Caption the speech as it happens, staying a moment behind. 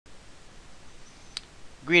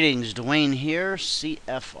Greetings, Dwayne here,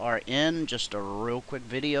 CFRN. Just a real quick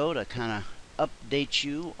video to kind of update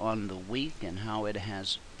you on the week and how it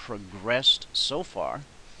has progressed so far.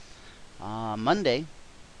 Monday,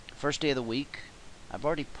 first day of the week, I've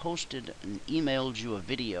already posted and emailed you a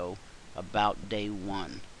video about day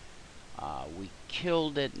one. We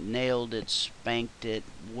killed it, nailed it, spanked it,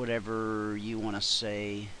 whatever you want to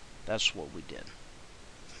say. That's what we did.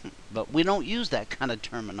 But we don't use that kind of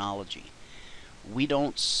terminology. We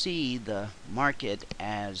don't see the market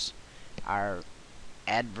as our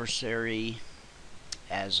adversary,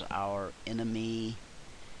 as our enemy,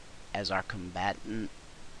 as our combatant.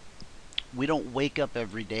 We don't wake up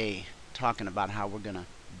every day talking about how we're going to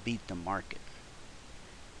beat the market.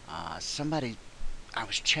 I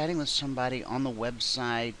was chatting with somebody on the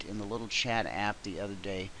website in the little chat app the other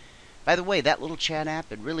day. By the way, that little chat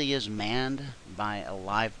app, it really is manned by a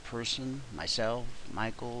live person, myself,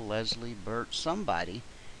 Michael, Leslie, Bert, somebody,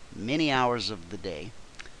 many hours of the day.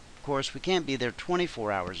 Of course, we can't be there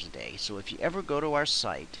 24 hours a day, so if you ever go to our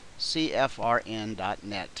site,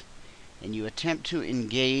 cfrn.net, and you attempt to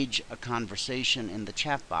engage a conversation in the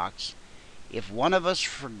chat box, if one of us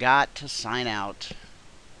forgot to sign out,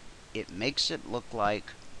 it makes it look like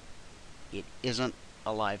it isn't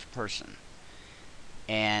a live person.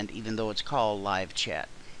 And even though it's called live chat.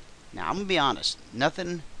 Now, I'm going to be honest,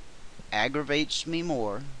 nothing aggravates me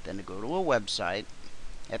more than to go to a website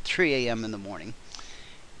at 3 a.m. in the morning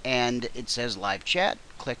and it says live chat,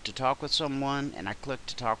 click to talk with someone, and I click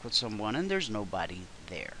to talk with someone and there's nobody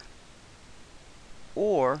there.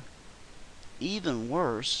 Or, even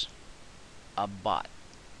worse, a bot.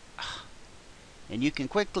 And you can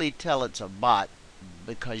quickly tell it's a bot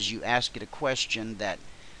because you ask it a question that,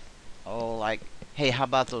 like, hey, how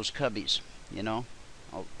about those cubbies? You know,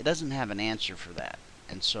 it doesn't have an answer for that,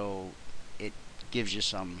 and so it gives you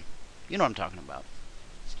some, you know what I'm talking about.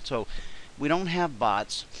 So we don't have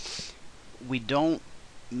bots. We don't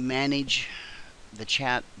manage the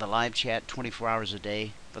chat, the live chat, 24 hours a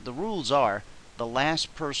day. But the rules are the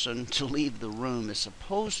last person to leave the room is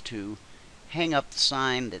supposed to hang up the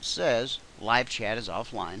sign that says live chat is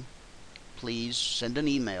offline. Please send an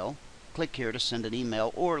email. Click here to send an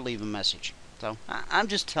email or leave a message. So I'm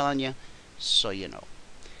just telling you so you know.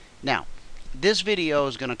 Now, this video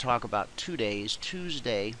is going to talk about 2 days,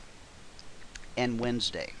 Tuesday and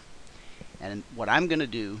Wednesday. And what I'm going to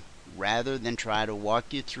do, rather than try to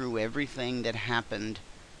walk you through everything that happened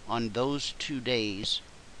on those 2 days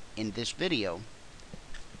in this video,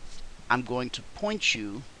 I'm going to point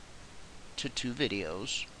you to 2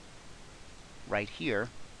 videos right here.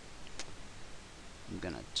 I'm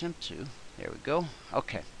going to attempt to. There we go.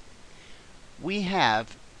 Okay. We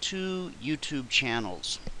have 2 YouTube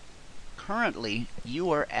channels. Currently,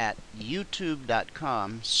 you are at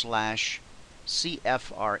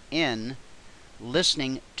youtube.com/CFRN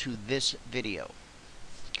listening to this video.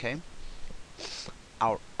 Okay?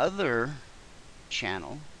 Our other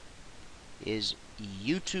channel is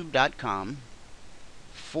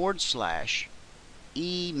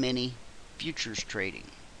youtube.com/Emini futures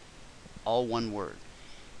trading. All one word.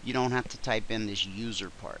 You don't have to type in this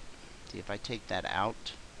user part. See, if I take that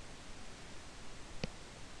out,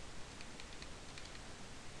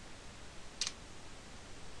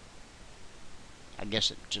 I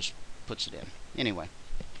guess it just puts it in. Anyway,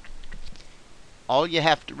 all you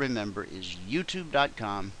have to remember is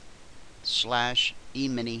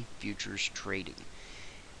youtube.com/Emini futures trading.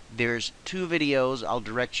 There's 2 videos I'll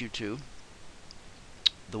direct you to.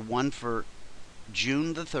 The one for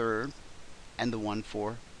June the 3rd and the one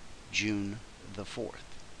for June the 4th.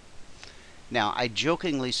 Now, I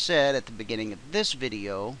jokingly said at the beginning of this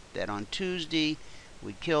video that on Tuesday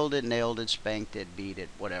we killed it, nailed it, spanked it, beat it,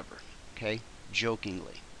 whatever. Okay?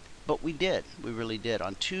 Jokingly. But we did. We really did.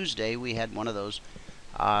 On Tuesday we had one of those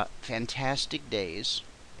fantastic days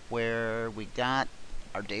where we got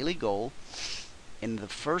our daily goal. In the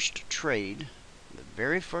first trade, the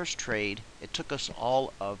very first trade, it took us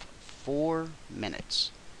all of 4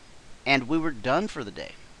 minutes. And we were done for the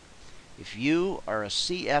day. If you are a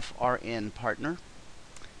CFRN partner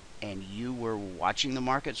and you were watching the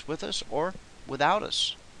markets with us or without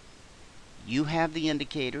us, you have the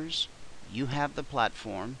indicators, you have the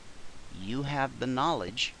platform, you have the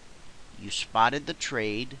knowledge, you spotted the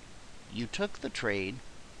trade, you took the trade,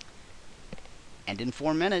 and in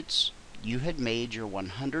 4 minutes you had made your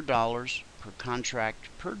 $100 per contract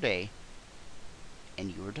per day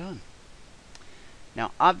and you were done.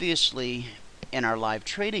 Now, obviously, in our live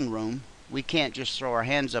trading room, we can't just throw our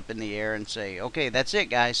hands up in the air and say, okay, that's it,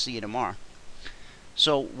 guys, see you tomorrow.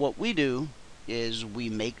 So what we do is we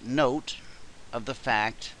make note of the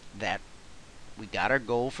fact that We got our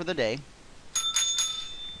goal for the day.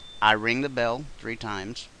 I ring the bell 3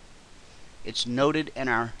 times. It's noted in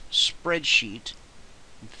our spreadsheet.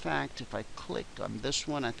 In fact, if I click on this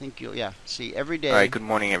one, I think you'll, yeah, see every day. All right, good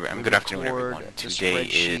morning, good afternoon, everyone. The Today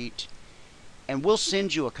spreadsheet, and we'll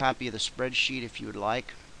send you a copy of the spreadsheet if you would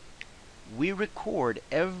like. We record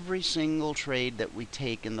every single trade that we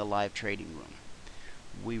take in the live trading room.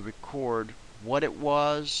 We record what it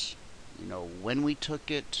was, you know, when we took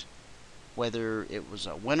it, whether it was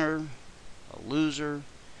a winner, a loser,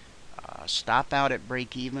 stop out at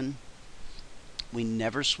break even. We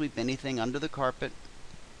never sweep anything under the carpet.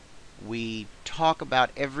 We talk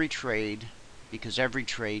about every trade because every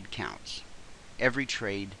trade counts. Every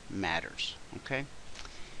trade matters. Okay?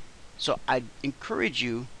 So I encourage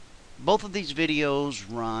you, both of these videos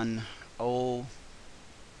run, you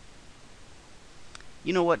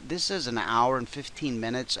know what, this is an hour and 15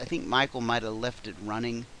 minutes. I think Michael might have left it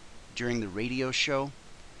running during the radio show.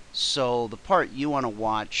 So the part you want to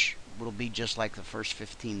watch will be just like the first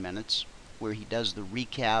 15 minutes, where he does the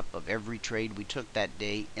recap of every trade we took that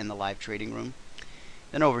day in the live trading room.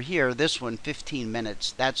 Then over here, this one, 15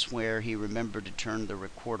 minutes, that's where he remembered to turn the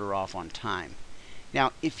recorder off on time.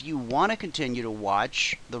 Now, if you want to continue to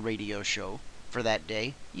watch the radio show for that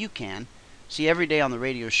day, you can. See, every day on the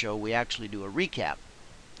radio show, we actually do a recap.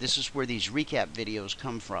 This is where these recap videos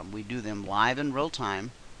come from. We do them live in real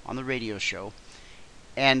time on the radio show.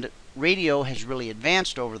 And radio has really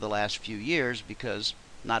advanced over the last few years because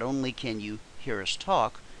not only can you hear us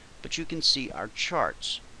talk, but you can see our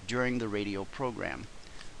charts during the radio program.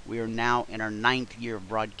 We are now in our 9th year of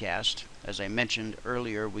broadcast. As I mentioned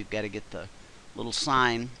earlier, we've got to get the little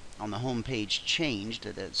sign on the home page changed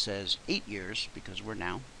that says 8 years, because we're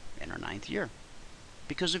now in our 9th year.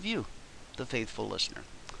 Because of you, the faithful listener.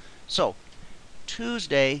 So,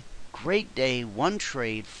 Tuesday, great day, 1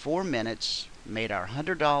 trade, 4 minutes, made our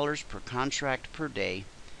 $100 per contract per day.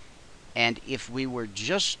 And if we were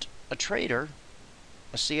just a trader,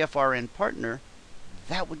 a CFRN partner,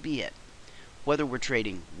 that would be it. Whether we're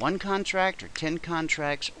trading 1 contract or 10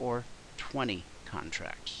 contracts or 20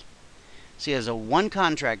 contracts. See, as a 1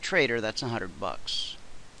 contract trader, that's $100.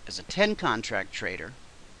 As a 10 contract trader,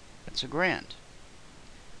 that's $1,000.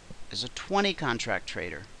 As a 20 contract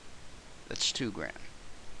trader, that's $2,000.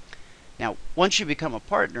 Now, once you become a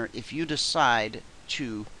partner, if you decide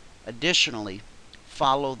to additionally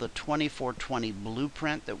follow the 24/20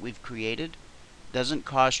 blueprint that we've created, doesn't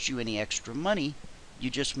cost you any extra money. You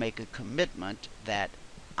just make a commitment that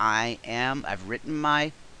I've written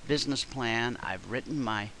my business plan, I've written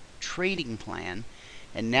my trading plan,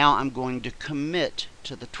 and now I'm going to commit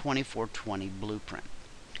to the 24/20 blueprint.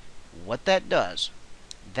 What that does,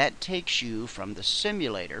 that takes you from the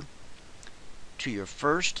simulator to your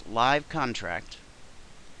first live contract.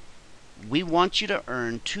 We want you to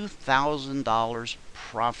earn $2,000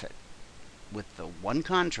 profit with the 1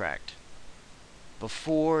 contract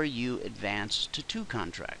before you advance to 2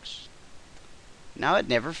 contracts. Now, it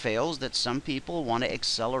never fails that some people want to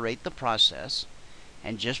accelerate the process,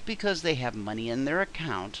 and just because they have money in their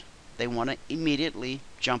account, they want to immediately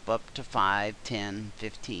jump up to 5, 10,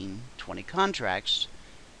 15, 20 contracts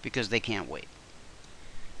because they can't wait.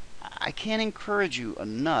 I can't encourage you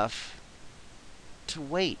enough to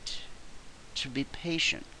wait, to be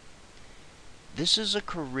patient. This is a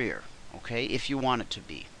career, okay, if you want it to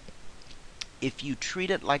be. If you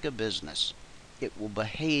treat it like a business, it will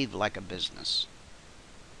behave like a business.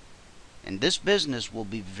 And this business will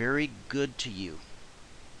be very good to you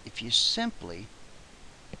if you simply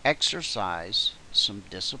exercise some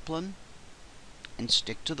discipline and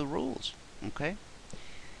stick to the rules, okay?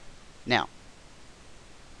 Now,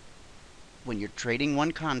 when you're trading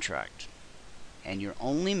 1 contract and you're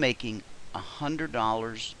only making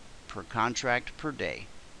 $100 per contract per day,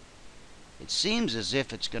 it seems as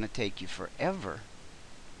if it's going to take you forever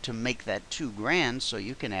to make that $2,000 so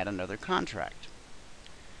you can add another contract.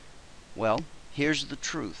 Well, here's the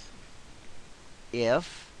truth.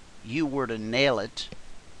 If you were to nail it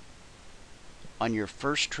on your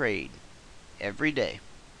first trade every day,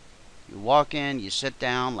 you walk in, you sit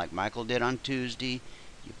down like Michael did on Tuesday,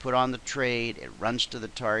 you put on the trade, it runs to the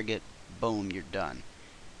target, boom, you're done.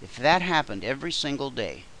 If that happened every single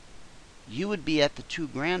day, you would be at the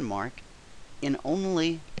 $2,000 mark in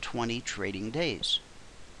only 20 trading days.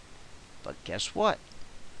 But guess what?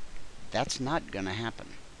 That's not going to happen.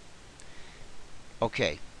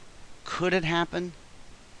 Okay, could it happen?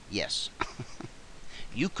 Yes.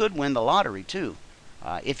 You could win the lottery too,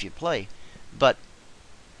 if you play, but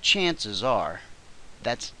chances are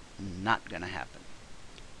that's not going to happen.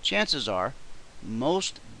 Chances are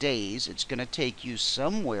most days, it's going to take you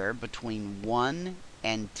somewhere between 1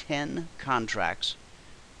 and 10 contracts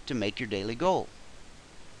to make your daily goal.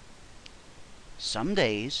 Some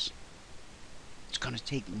days, it's going to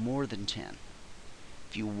take more than 10.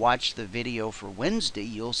 If you watch the video for Wednesday,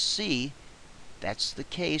 you'll see that's the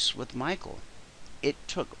case with Michael. It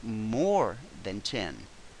took more than 10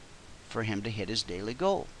 for him to hit his daily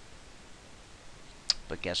goal.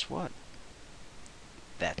 But guess what?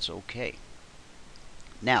 That's okay.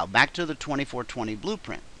 Now, back to the 24/20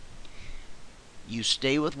 blueprint. You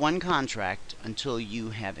stay with one contract until you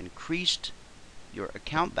have increased your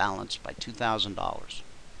account balance by $2,000.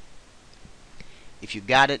 If you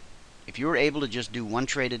got it, if you were able to just do one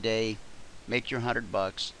trade a day, make your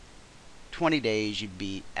 $100, 20 days you'd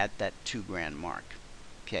be at that $2,000 mark.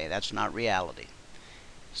 Okay, that's not reality.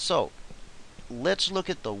 So, let's look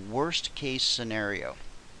at the worst case scenario.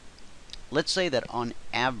 Let's say that on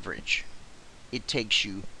average, it takes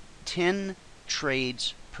you 10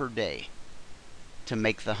 trades per day to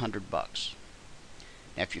make the $100.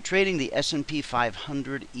 Now, if you're trading the S&P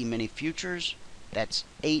 500 Emini futures, that's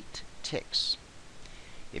 8 ticks.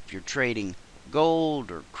 If you're trading gold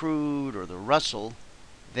or crude or the Russell,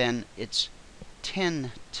 then it's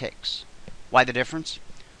 10 ticks. Why the difference?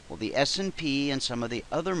 Well, the S&P and some of the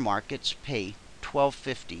other markets pay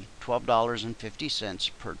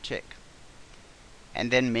 $12.50 per tick.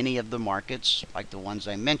 And then many of the markets, like the ones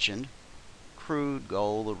I mentioned, crude,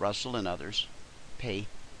 gold, the Russell, and others, pay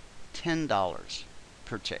 $10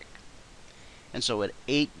 per tick. And so at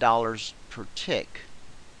 $8 per tick,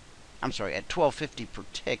 I'm sorry, at $12.50 per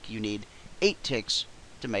tick, you need 8 ticks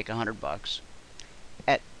to make $100.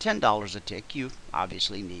 At $10 a tick, you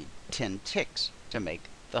obviously need 10 ticks to make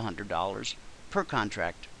the $100 per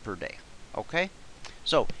contract per day. Okay?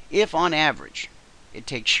 So, if on average it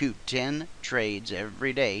takes you 10 trades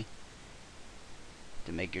every day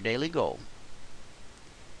to make your daily goal,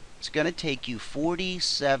 it's going to take you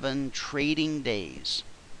 47 trading days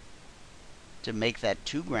to make that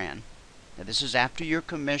 $2,000. Now, this is after your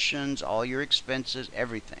commissions, all your expenses,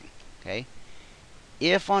 everything. Okay?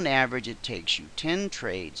 If on average it takes you 10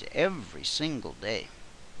 trades every single day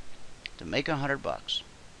to make $100,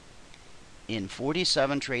 in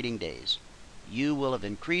 47 trading days, you will have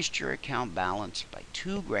increased your account balance by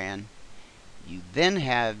 $2,000. You then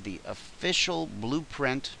have the official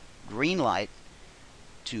blueprint green light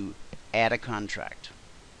to add a contract.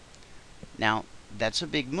 Now, that's a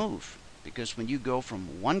big move, because when you go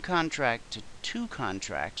from one contract to 2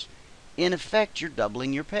 contracts, in effect, you're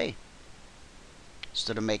doubling your pay.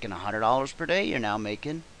 Instead of making $100 per day, you're now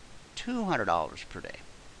making $200 per day.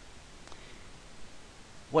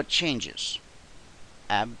 What changes?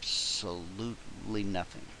 Absolutely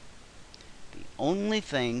nothing. The only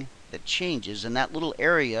thing that changes in that little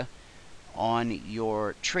area on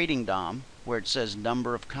your trading DOM where it says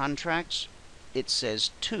number of contracts, it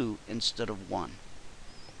says 2 instead of 1.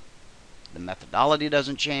 The methodology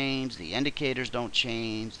doesn't change, the indicators don't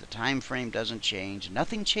change, the time frame doesn't change,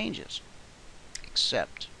 nothing changes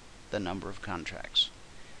except the number of contracts.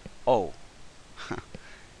 Oh,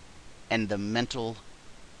 and the mental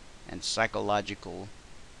and psychological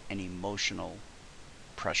and emotional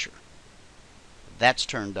pressure. That's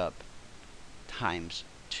turned up times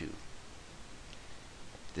 2.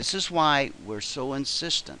 This is why we're so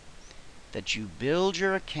insistent that you build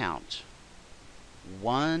your account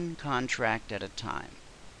one contract at a time.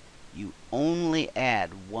 You only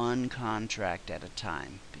add one contract at a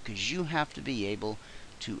time, because you have to be able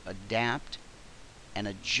to adapt and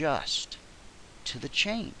adjust to the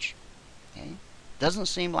change. Okay? Doesn't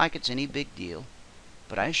seem like it's any big deal,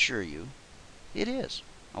 but I assure you it is.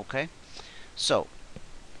 Okay? So,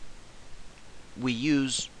 we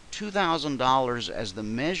use $2,000 as the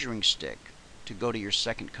measuring stick to go to your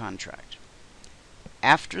second contract.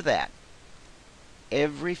 After that,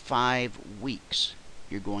 every 5 weeks,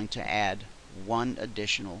 you're going to add one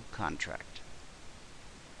additional contract.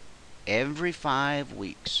 Every 5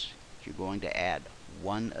 weeks, you're going to add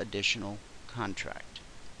one additional contract.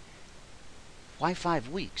 Why 5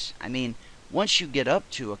 weeks? I mean, once you get up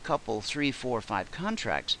to a couple, 3, 4, 5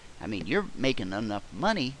 contracts, I mean, you're making enough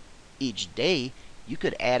money each day. You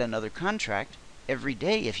could add another contract every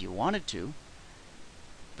day if you wanted to,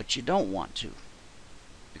 but you don't want to,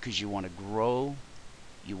 because you want to grow,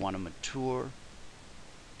 you want to mature,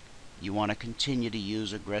 you want to continue to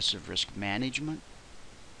use aggressive risk management.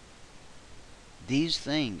 These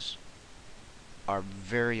things are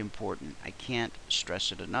very important. I can't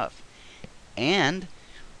stress it enough. And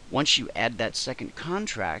once you add that second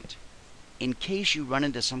contract, in case you run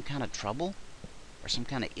into some kind of trouble or some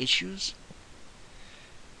kind of issues,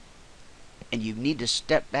 and you need to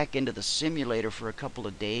step back into the simulator for a couple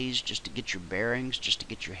of days just to get your bearings, just to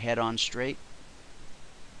get your head on straight,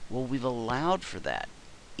 well, we've allowed for that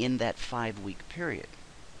in that 5-week period.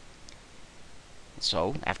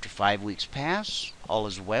 So, after 5 weeks pass, all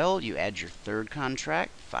is well, you add your third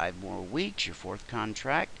contract, 5 more weeks, your fourth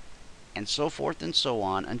contract, and so forth and so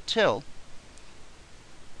on until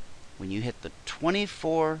when you hit the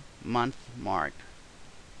 24-month mark,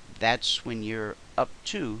 that's when you're up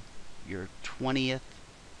to your 20th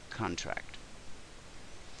contract.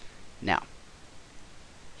 Now,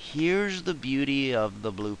 here's the beauty of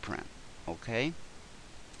the blueprint, okay?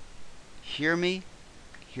 Hear me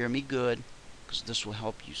good, because this will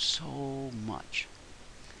help you so much.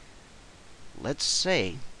 Let's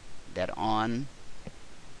say that on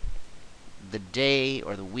the day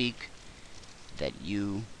or the week that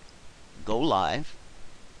you go live,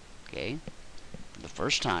 okay, for the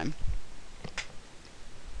first time,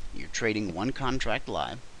 you're trading one contract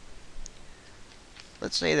live.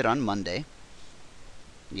 Let's say that on Monday,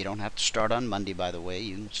 you don't have to start on Monday, by the way,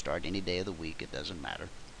 you can start any day of the week, it doesn't matter.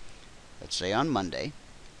 Let's say on Monday,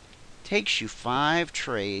 takes you 5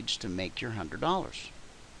 trades to make your $100.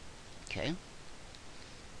 Okay?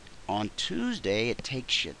 On Tuesday, it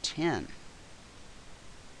takes you 10.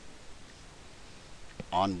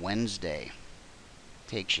 On Wednesday,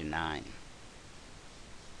 takes you 9.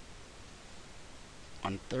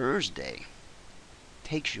 On Thursday,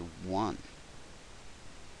 takes you 1.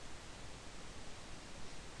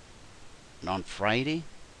 And on Friday,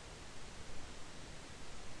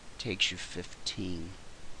 takes you 15.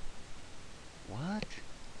 What?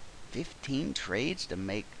 15 trades to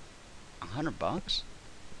make $100? Is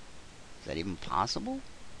that even possible?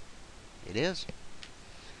 It is.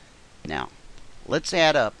 Now, let's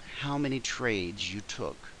add up how many trades you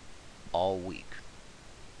took all week.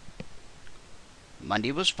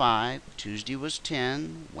 Monday was 5, Tuesday was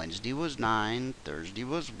 10, Wednesday was 9, Thursday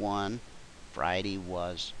was 1, Friday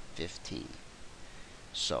was 15.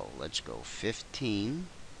 So, let's go 15,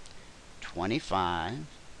 25,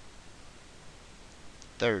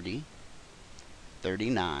 30,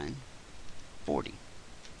 39, 40.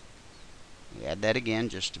 We add that again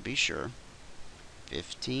just to be sure.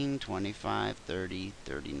 15, 25, 30,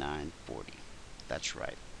 39, 40. That's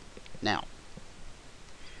right. Now,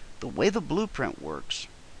 the way the blueprint works,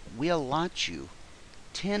 we allot you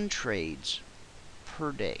 10 trades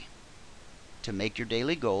per day to make your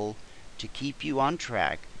daily goal, to keep you on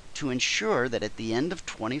track, to ensure that at the end of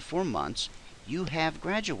 24 months, you have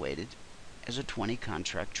graduated as a 20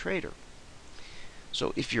 contract trader.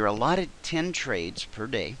 So if you're allotted 10 trades per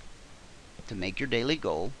day to make your daily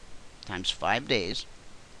goal times 5 days,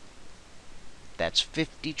 that's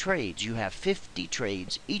 50 trades. You have 50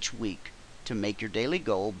 trades each week to make your daily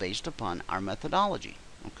goal based upon our methodology,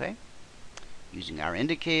 okay? Using our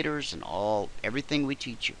indicators and everything we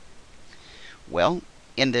teach you. Well,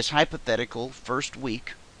 in this hypothetical first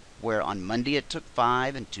week, where on Monday it took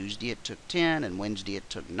 5, and Tuesday it took 10, and Wednesday it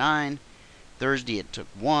took 9, Thursday it took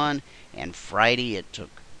 1, and Friday it took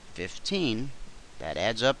 15, that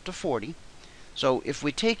adds up to 40. So if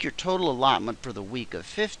we take your total allotment for the week of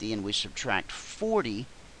 50 and we subtract 40,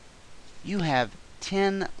 you have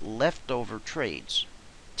 10 leftover trades.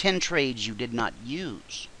 10 trades you did not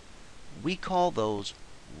use. We call those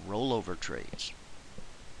rollover trades.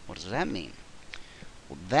 What does that mean?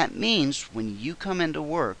 Well, that means when you come into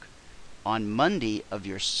work on Monday of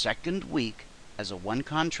your second week as a one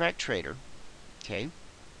contract trader, okay,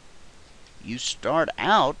 you start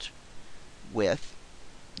out with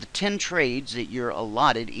the 10 trades that you're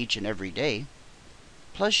allotted each and every day,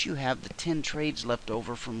 plus you have the 10 trades left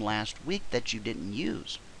over from last week that you didn't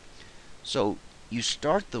use. So you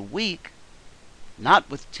start the week not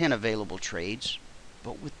with 10 available trades,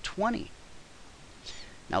 but with 20.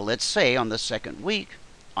 Now let's say on the second week,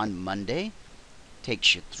 on Monday,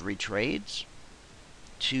 takes you 3 trades.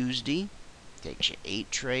 Tuesday takes you 8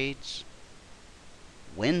 trades.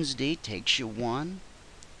 Wednesday takes you 1.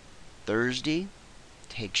 Thursday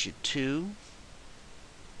takes you 2.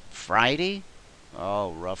 Friday,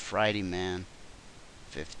 oh, rough Friday, man,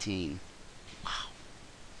 15. Wow.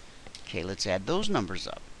 Okay, let's add those numbers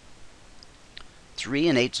up. 3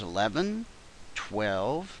 and 8's 11,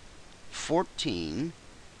 12, 14,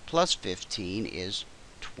 plus 15 is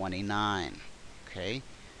 29. Okay,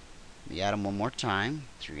 let me add them one more time.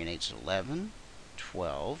 3 and 8's 11,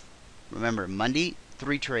 12. Remember, Monday,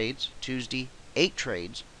 3 trades. Tuesday, 8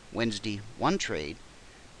 trades. Wednesday, 1 trade.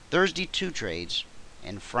 Thursday, 2 trades.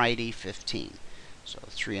 And Friday, 15. So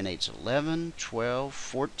 3 and 8's 11, 12,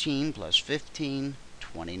 14, plus 15,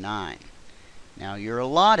 29. Now you're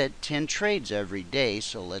allotted 10 trades every day,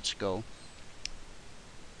 so let's go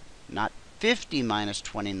Not 50 minus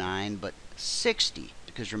 29, but 60.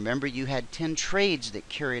 Because remember, you had 10 trades that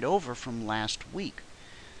carried over from last week.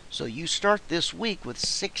 So you start this week with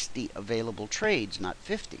 60 available trades, not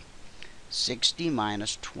 50. 60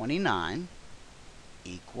 minus 29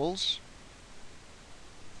 equals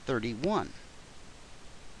 31.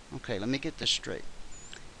 Okay, let me get this straight.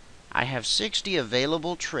 I have 60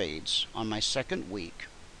 available trades on my second week.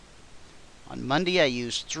 On Monday I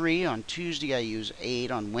use 3, on Tuesday I use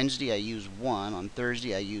 8, on Wednesday I use 1, on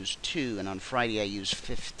Thursday I use 2, and on Friday I use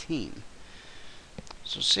 15.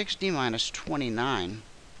 So 60 minus 29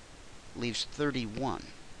 leaves 31.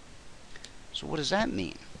 So what does that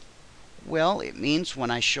mean? Well, it means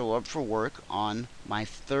when I show up for work on my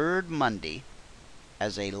third Monday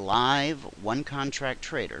as a live one contract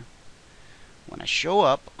trader, when I show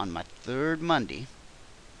up on my third Monday,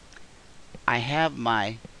 I have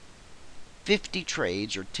my 50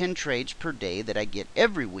 trades or 10 trades per day that I get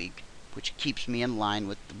every week, which keeps me in line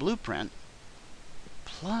with the blueprint.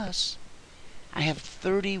 Plus, I have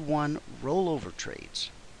 31 rollover trades.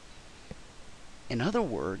 In other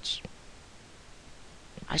words,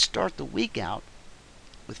 I start the week out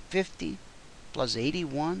with 50 plus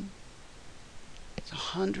 81. It's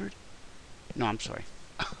 100. No, I'm sorry.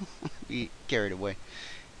 We carried away.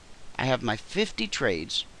 I have my 50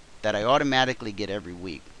 trades that I automatically get every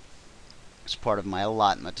week. It's part of my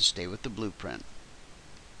allotment to stay with the blueprint.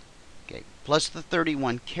 Okay, plus the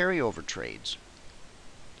 31 carryover trades.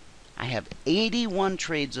 I have 81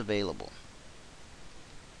 trades available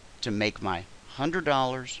to make my $100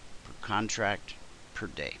 per contract per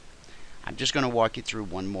day. I'm just going to walk you through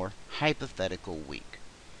one more hypothetical week.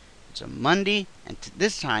 It's a Monday, and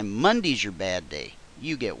this time Monday's your bad day.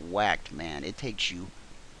 You get whacked, man. It takes you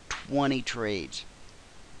 20 trades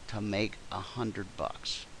to make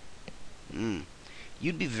 $100.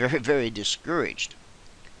 You'd be very, very discouraged.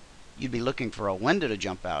 You'd be looking for a window to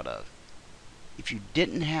jump out of. If you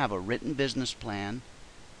didn't have a written business plan,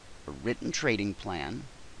 a written trading plan,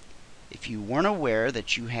 if you weren't aware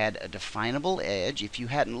that you had a definable edge, if you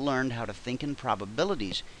hadn't learned how to think in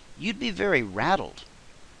probabilities, you'd be very rattled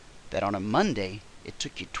that on a Monday it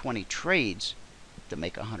took you 20 trades to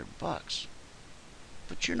make $100.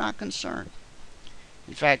 But you're not concerned.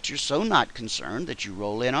 In fact, you're so not concerned that you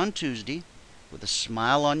roll in on Tuesday with a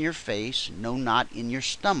smile on your face, no knot in your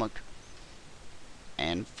stomach,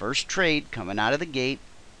 and first trade coming out of the gate,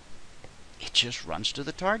 it just runs to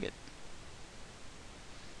the target.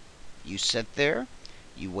 You sit there,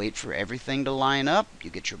 you wait for everything to line up, you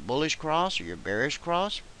get your bullish cross or your bearish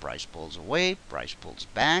cross, price pulls away, price pulls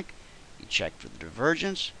back, you check for the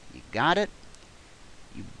divergence, you got it.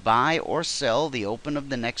 You buy or sell the open of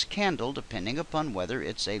the next candle depending upon whether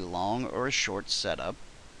it's a long or a short setup,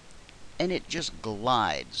 and it just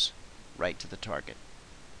glides right to the target.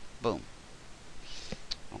 Boom.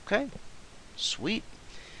 Okay, sweet.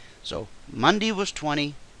 So Monday was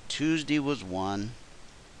 20, Tuesday was 1,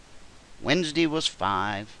 Wednesday was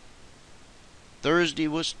 5, Thursday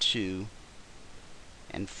was 2,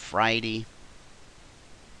 and Friday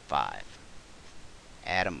 5.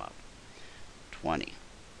 Add them up. 20,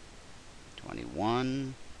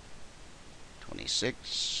 21,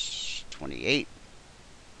 26, 28,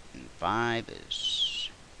 and 5 is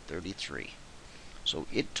 33. So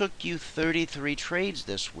it took you 33 trades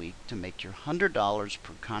this week to make your $100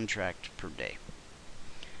 per contract per day.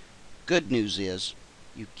 Good news is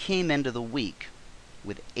you came into the week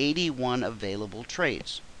with 81 available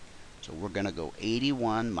trades. So we're going to go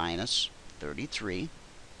 81 minus 33.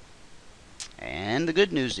 And the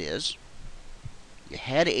good news is you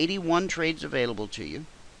had 81 trades available to you.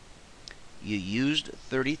 You used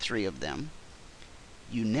 33 of them.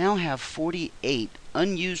 You now have 48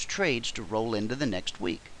 unused trades to roll into the next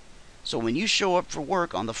week. So when you show up for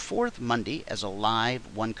work on the fourth Monday as a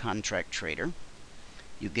live one contract trader,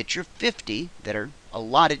 you get your 50 that are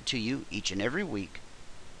allotted to you each and every week,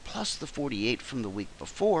 plus the 48 from the week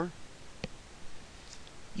before.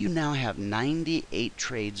 You now have 98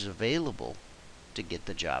 trades available to get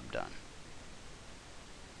the job done.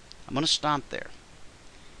 I'm going to stop there.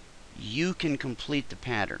 You can complete the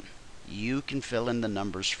pattern. You can fill in the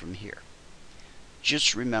numbers from here.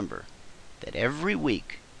 Just remember that every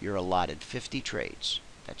week you're allotted 50 trades.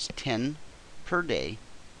 That's 10 per day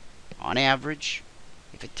on average.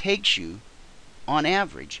 If it takes you, on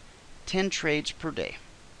average, 10 trades per day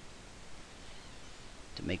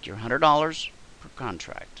to make your $100 per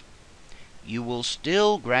contract, you will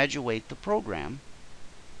still graduate the program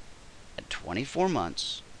at 24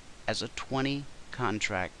 months as a 20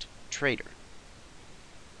 contract trader.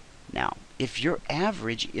 Now, if your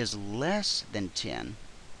average is less than 10,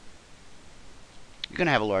 you're going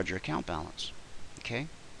to have a larger account balance. Okay?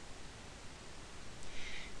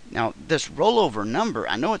 Now, this rollover number,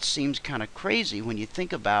 I know it seems kind of crazy when you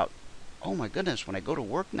think about, oh my goodness, when I go to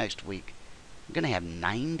work next week, I'm going to have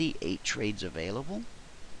 98 trades available.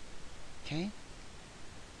 Okay?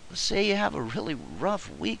 Let's say you have a really rough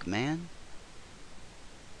week, man,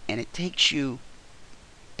 and it takes you,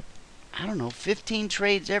 I don't know, 15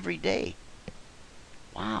 trades every day.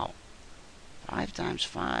 Wow. 5 times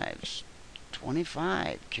 5 is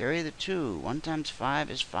 25. Carry the 2. 1 times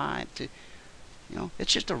 5 is 5. You know,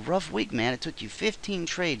 it's just a rough week, man. It took you 15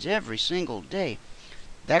 trades every single day.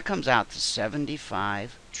 That comes out to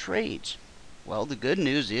 75 trades. Well, the good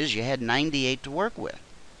news is you had 98 to work with.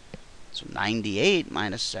 So 98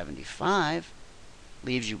 minus 75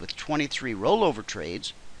 leaves you with 23 rollover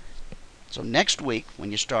trades. So next week,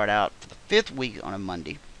 when you start out for the 5th week on a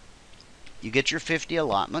Monday, you get your 50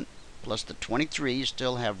 allotment, plus the 23 you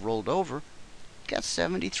still have rolled over. You got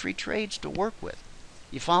 73 trades to work with.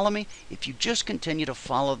 You follow me? If you just continue to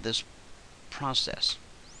follow this process,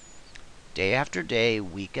 day after day,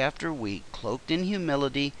 week after week, cloaked in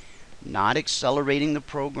humility, not accelerating the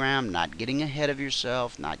program, not getting ahead of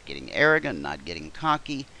yourself, not getting arrogant, not getting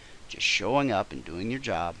cocky, just showing up and doing your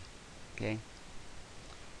job, okay?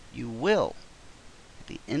 You will, at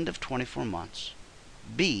the end of 24 months,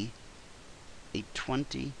 be a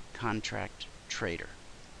 20 contract trader.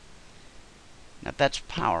 Now that's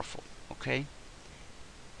powerful, okay?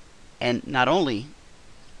 And not only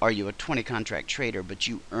are you a 20 contract trader, but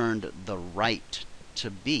you earned the right to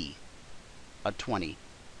be a 20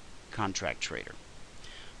 contract trader.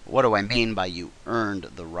 What do I mean by you earned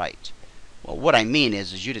the right? Well, what I mean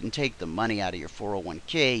is you didn't take the money out of your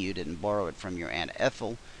 401k, you didn't borrow it from your Aunt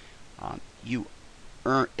Ethel. You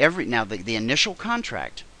earn the initial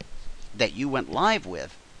contract that you went live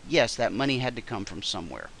with, yes, that money had to come from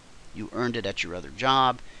somewhere. You earned it at your other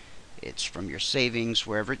job. It's from your savings,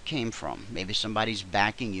 wherever it came from. Maybe somebody's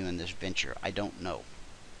backing you in this venture. I don't know.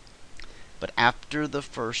 But after the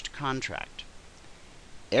first contract,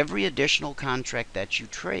 every additional contract that you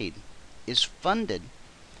trade is funded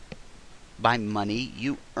by money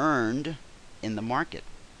you earned in the market.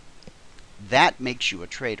 That makes you a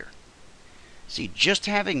trader. See, just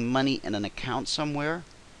having money in an account somewhere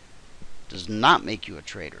does not make you a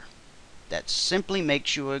trader. That simply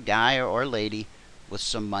makes you a guy or a lady with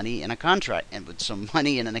some money in a contract and with some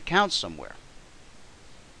money in an account somewhere.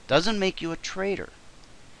 Doesn't make you a trader.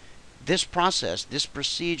 This process, this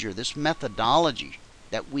procedure, this methodology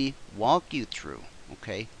that we walk you through,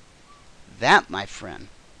 okay, that, my friend.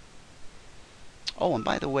 Oh, and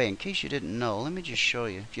by the way, in case you didn't know, let me just show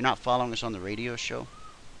you, if you're not following us on the radio show,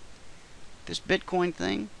 this Bitcoin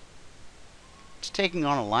thing, it's taking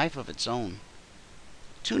on a life of its own.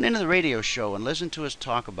 Tune into the radio show and listen to us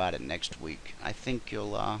talk about it next week. I think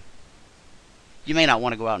you'll, you may not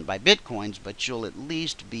want to go out and buy Bitcoins, but you'll at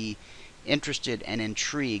least be interested and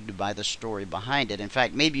intrigued by the story behind it. In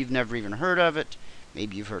fact, maybe you've never even heard of it.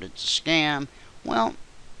 Maybe you've heard it's a scam. Well,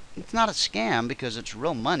 it's not a scam because it's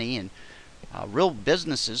real money, and real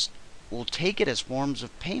businesses will take it as forms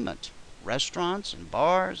of payment. Restaurants and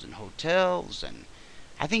bars and hotels, and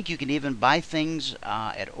I think you can even buy things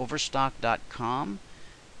at overstock.com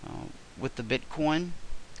with the Bitcoin.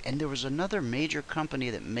 And there was another major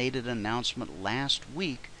company that made an announcement last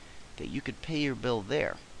week that you could pay your bill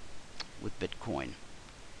there with Bitcoin.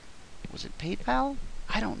 Was it PayPal?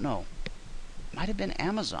 I don't know. Might have been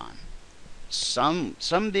Amazon. Some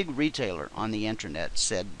big retailer on the internet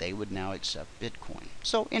said they would now accept Bitcoin.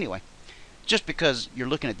 So anyway, just because you're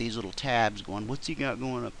looking at these little tabs going, what's he got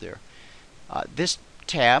going up there? This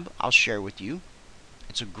tab I'll share with you.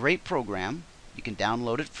 It's a great program. You can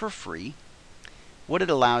download it for free. What it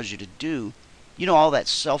allows you to do, you know, all that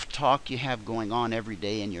self-talk you have going on every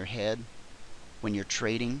day in your head when you're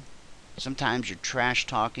trading. Sometimes you're trash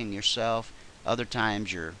talking yourself. Other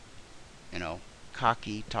times you're, you know,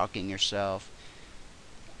 cocky talking yourself.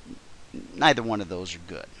 Neither one of those are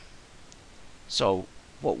good. So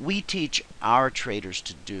what we teach our traders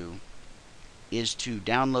to do is to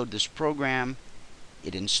download this program.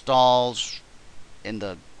 It installs in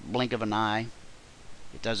the blink of an eye.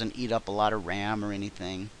 It doesn't eat up a lot of RAM or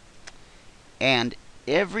anything. And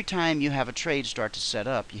every time you have a trade start to set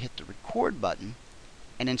up, you hit the record button,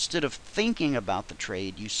 and instead of thinking about the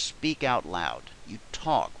trade, you speak out loud. You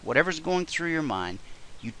talk. Whatever's going through your mind,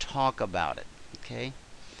 you talk about it. Okay?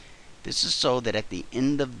 This is so that at the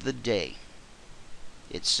end of the day,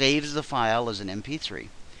 it saves the file as an MP3.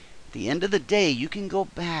 At the end of the day, you can go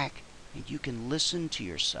back and you can listen to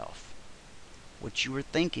yourself. What you were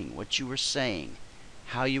thinking, what you were saying,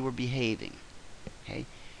 how you were behaving. Okay?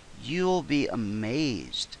 you'll be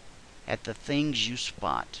amazed at the things you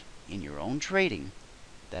spot in your own trading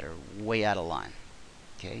that are way out of line.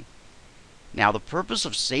 Okay? Now, the purpose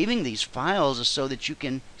of saving these files is so that you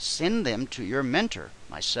can send them to your mentor,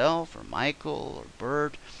 myself or Michael or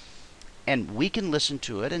Bert, and we can listen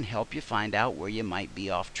to it and help you find out where you might be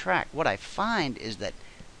off track. What I find is that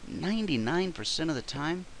 99% of the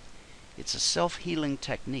time, it's a self-healing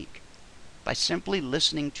technique. By simply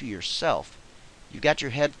listening to yourself, you've got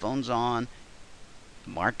your headphones on,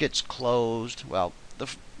 the market's closed. Well,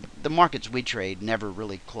 the markets we trade never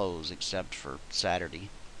really close except for Saturday,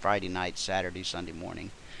 Friday night, Saturday, Sunday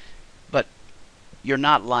morning. But you're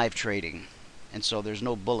not live trading, and so there's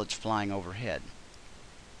no bullets flying overhead.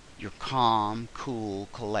 You're calm, cool,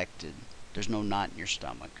 collected. There's no knot in your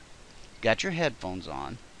stomach. You've got your headphones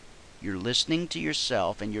on. You're listening to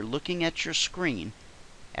yourself, and you're looking at your screen,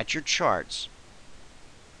 at your charts,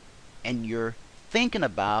 and you're thinking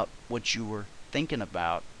about what you were thinking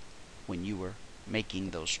about when you were making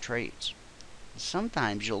those trades.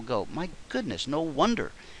 Sometimes you'll go, my goodness, no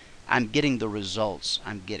wonder I'm getting the results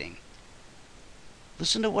I'm getting.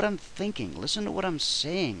 Listen to what I'm thinking. Listen to what I'm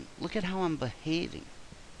saying. Look at how I'm behaving.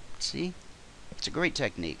 See? It's a great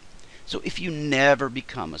technique. So if you never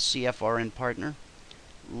become a CFRN partner,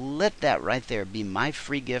 let that right there be my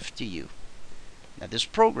free gift to you. Now this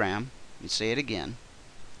program, let me say it again,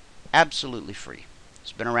 absolutely free.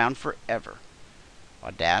 It's been around forever.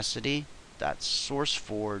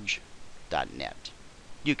 Audacity.sourceforge.net.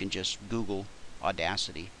 You can just Google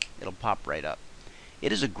Audacity. It'll pop right up.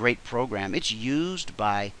 It is a great program. It's used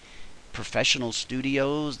by professional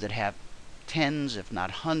studios that have tens, if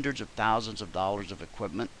not hundreds of thousands of dollars of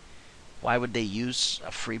equipment. Why would they use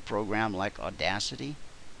a free program like Audacity?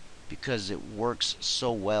 Because it works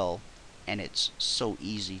so well and it's so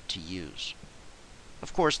easy to use.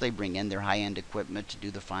 Of course, they bring in their high-end equipment to do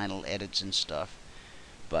the final edits and stuff,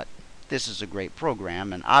 but this is a great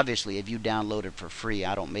program, and obviously if you download it for free,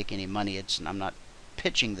 I don't make any money. I'm not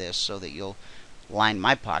pitching this so that you'll line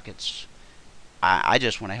my pockets. I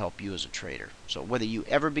just want to help you as a trader. So whether you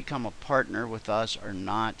ever become a partner with us or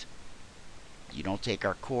not, you don't take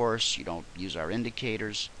our course, you don't use our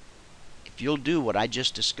indicators, if you'll do what I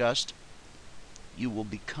just discussed, you will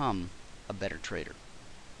become a better trader.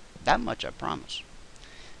 That much I promise.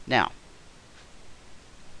 Now,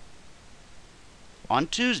 on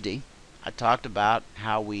Tuesday, I talked about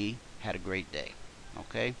how we had a great day.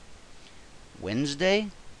 Okay? Wednesday,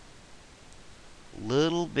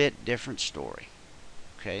 little bit different story.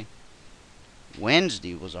 Okay?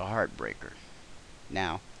 Wednesday was a heartbreaker.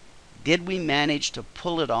 Now, did we manage to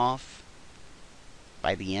pull it off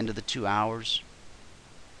by the end of the 2 hours?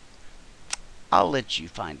 I'll let you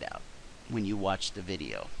find out when you watch the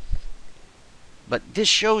video. But this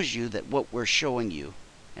shows you that what we're showing you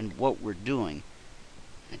and what we're doing,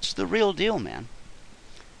 it's the real deal, man.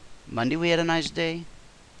 Monday we had a nice day.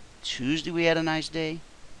 Tuesday we had a nice day.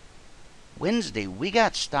 Wednesday we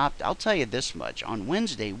got stopped. I'll tell you this much. On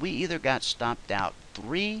Wednesday we either got stopped out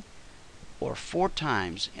 3 or 4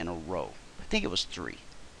 times in a row. I think it was 3.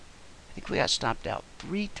 I think we got stopped out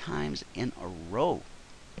 3 times in a row.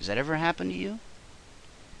 Has that ever happened to you?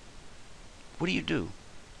 What do?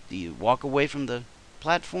 Do you walk away from the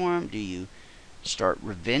platform? Do you start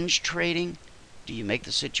revenge trading? Do you make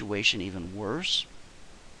the situation even worse?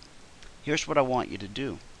 Here's what I want you to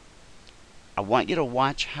do. I want you to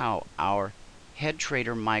watch how our head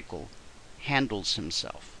trader Michael handles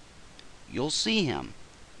himself. You'll see him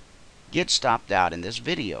get stopped out in this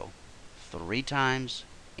video 3 times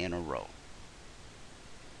in a row.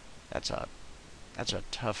 That's a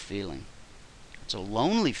tough feeling. It's a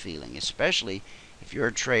lonely feeling, especially if you're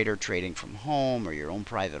a trader trading from home or your own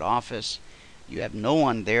private office. You have no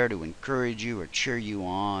one there to encourage you or cheer you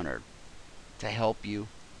on or to help you.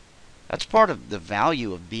 That's part of the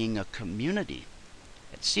value of being a community.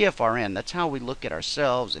 At CFRN, that's how we look at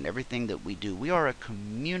ourselves and everything that we do. We are a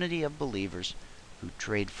community of believers who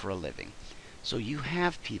trade for a living. So you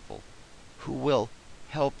have people who will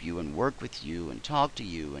help you and work with you and talk to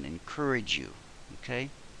you and encourage you. Okay?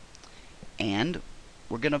 And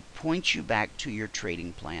we're going to point you back to your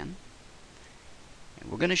trading plan.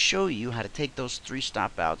 And we're going to show you how to take those 3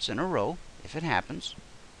 stop outs in a row, if it happens.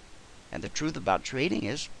 And the truth about trading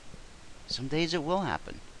is, some days it will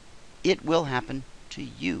happen. It will happen to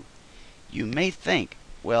you. You may think,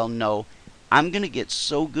 well, no, I'm going to get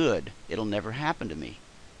so good, it'll never happen to me.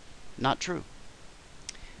 Not true.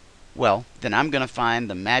 Well, then I'm going to find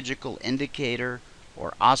the magical indicator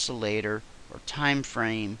or oscillator or time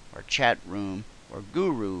frame or chat room or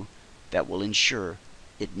guru that will ensure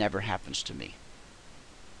it never happens to me.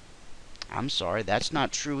 I'm sorry, that's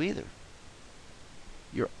not true either.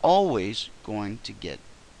 You're always going to get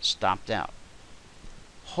stopped out.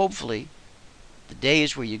 Hopefully, the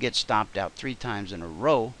days where you get stopped out 3 times in a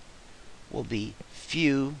row will be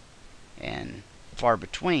few and far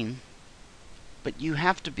between, but you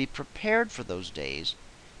have to be prepared for those days,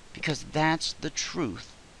 because that's the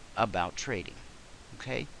truth about trading.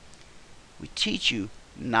 Okay? We teach you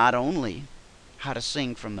not only how to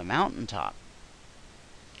sing from the mountaintop,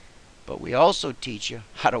 but we also teach you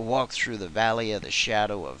how to walk through the valley of the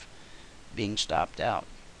shadow of being stopped out.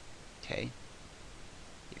 Okay?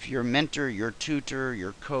 If your mentor, your tutor,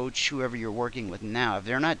 your coach, whoever you're working with now, if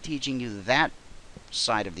they're not teaching you that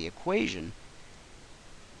side of the equation,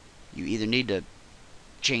 you either need to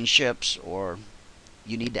change ships or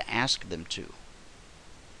you need to ask them to.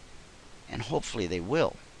 And hopefully they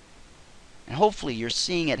will. And hopefully you're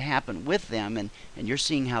seeing it happen with them, and you're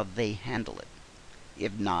seeing how they handle it.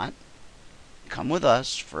 If not, come with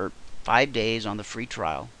us for 5 days on the free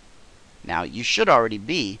trial. Now, you should already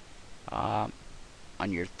be on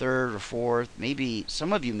your 3rd or 4th. Maybe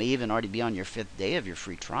some of you may even already be on your 5th day of your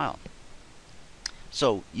free trial.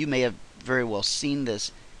 So you may have very well seen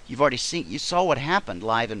this. You saw what happened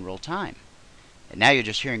live in real time. And now you're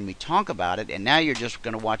just hearing me talk about it, and now you're just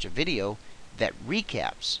going to watch a video that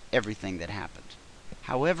recaps everything that happened.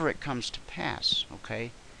 However it comes to pass,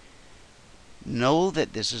 okay? Know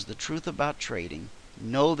that this is the truth about trading.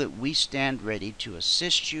 Know that we stand ready to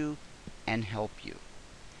assist you and help you.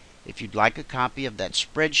 If you'd like a copy of that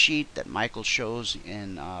spreadsheet that Michael shows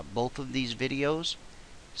in both of these videos,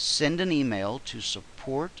 send an email to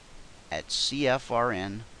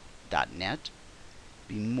support@cfrn.net.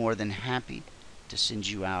 Be more than happy to send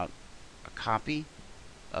you out a copy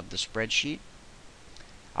of the spreadsheet.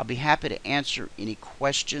 I'll be happy to answer any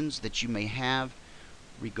questions that you may have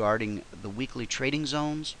regarding the weekly trading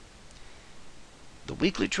zones. The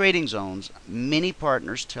weekly trading zones, many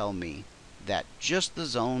partners tell me that just the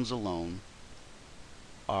zones alone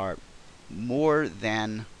are more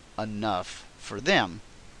than enough for them.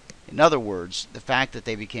 In other words, the fact that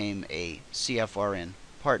they became a CFRN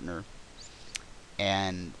partner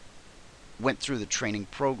and went through the training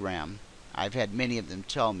program, I've had many of them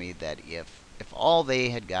tell me that if all they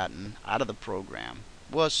had gotten out of the program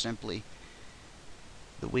was simply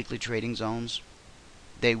the weekly trading zones,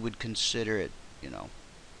 they would consider it,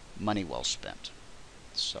 money well spent.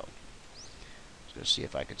 So, I was going to see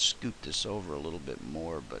if I could scoot this over a little bit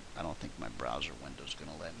more, but I don't think my browser window is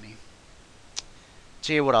going to let me.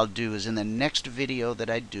 Tell you what I'll do is in the next video that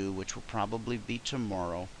I do, which will probably be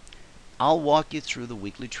tomorrow, I'll walk you through the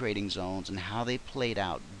weekly trading zones and how they played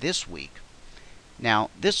out this week.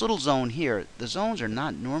 Now, this little zone here, the zones are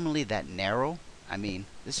not normally that narrow. I mean,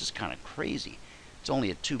 this is kind of crazy. It's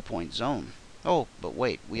only a 2-point zone. Oh, but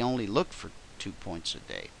wait, we only looked for 2 points a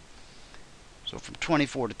day. So from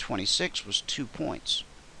 24 to 26 was 2 points.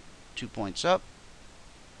 2 points up,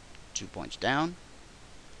 2 points down,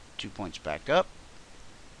 2 points back up,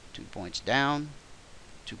 2 points down,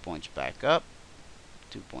 2 points back up,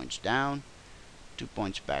 2 points down, 2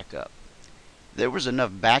 points back up. There was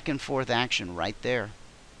enough back and forth action right there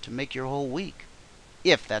to make your whole week,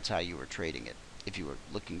 if that's how you were trading it, if you were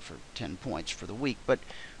looking for 10 points for the week. But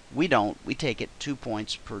we don't. We take it 2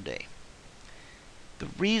 points per day. The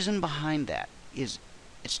reason behind that is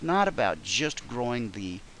it's not about just growing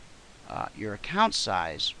your account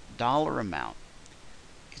size, dollar amount.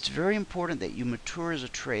 It's very important that you mature as a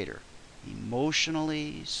trader,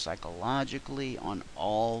 emotionally, psychologically, on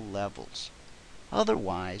all levels.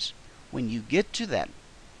 Otherwise, when you get to that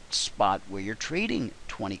spot where you're trading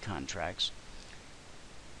 20 contracts,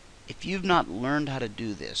 if you've not learned how to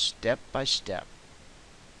do this step by step,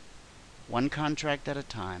 one contract at a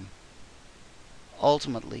time,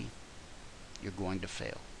 ultimately you're going to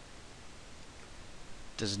fail.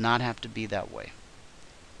 It does not have to be that way.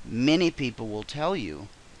 Many people will tell you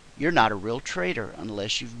you're not a real trader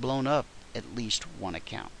unless you've blown up at least one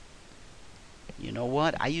account. You know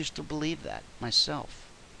what? I used to believe that myself.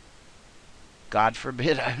 God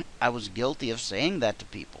forbid I was guilty of saying that to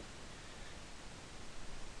people.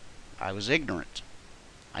 I was ignorant.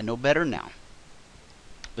 I know better now.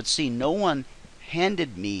 But see, no one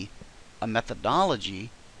handed me a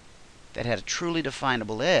methodology that had a truly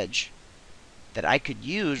definable edge that I could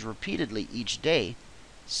use repeatedly each day.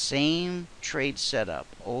 Same trade setup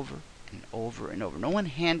over and over and over. No one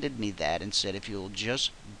handed me that and said, if you'll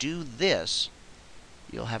just do this,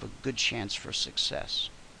 you'll have a good chance for success.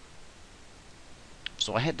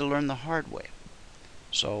 So I had to learn the hard way.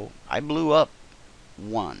 So I blew up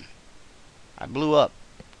 1. I blew up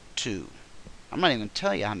 2. I'm not even going to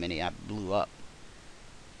tell you how many I blew up.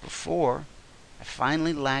 before, I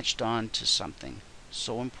finally latched on to something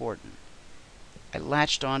so important. I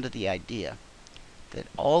latched on to the idea that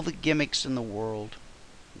all the gimmicks in the world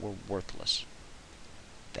were worthless.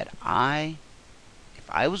 That if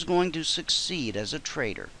I was going to succeed as a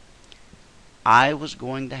trader, I was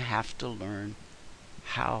going to have to learn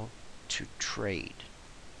how to trade.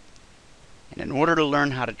 And in order to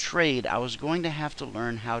learn how to trade, I was going to have to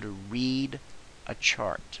learn how to read a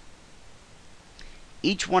chart.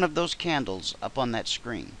 Each one of those candles up on that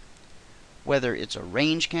screen, whether it's a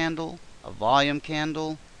range candle, a volume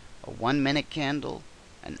candle, a 1 minute candle,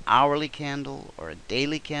 an hourly candle, or a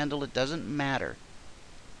daily candle, it doesn't matter.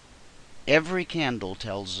 Every candle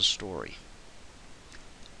tells a story.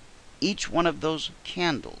 Each one of those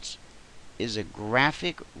candles is a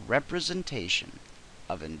graphic representation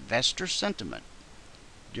of investor sentiment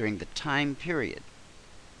during the time period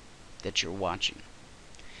that you're watching.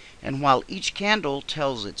 And while each candle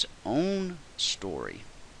tells its own story,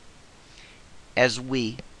 as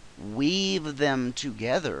we weave them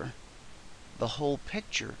together, the whole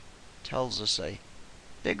picture tells us a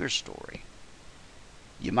bigger story.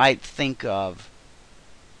 You might think of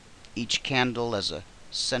each candle as a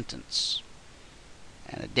sentence,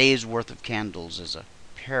 and a day's worth of candles as a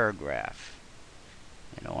paragraph,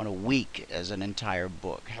 and a week as an entire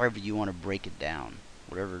book. However you want to break it down,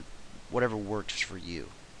 whatever works for you.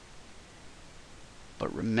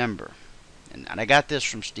 But remember, and I got this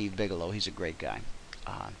from Steve Bigelow, he's a great guy.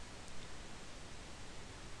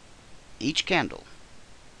 Each candle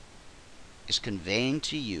is conveying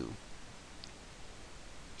to you,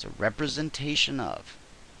 it's a representation of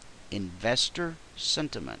investor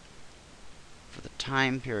sentiment for the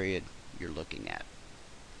time period you're looking at.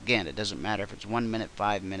 Again, it doesn't matter if it's 1 minute,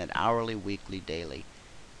 5 minute, hourly, weekly, daily.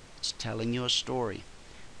 It's telling you a story.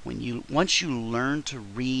 Once you learn to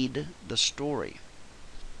read the story,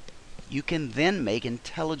 you can then make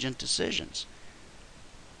intelligent decisions.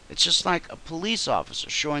 It's just like a police officer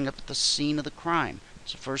showing up at the scene of the crime.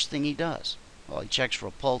 It's the first thing he does. Well, he checks for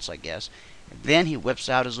a pulse, I guess. And then he whips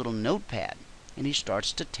out his little notepad and he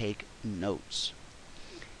starts to take notes.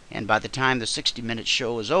 And by the time the 60-minute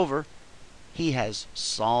show is over, he has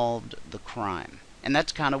solved the crime. And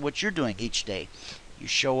that's kind of what you're doing each day. You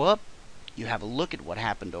show up, you have a look at what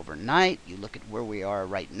happened overnight, you look at where we are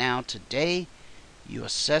right now today, you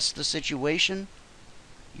assess the situation,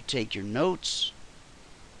 you take your notes,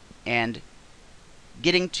 and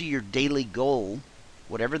getting to your daily goal,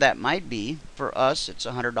 whatever that might be, for us it's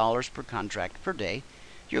 $100 per contract per day.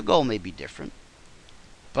 Your goal may be different,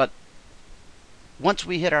 but once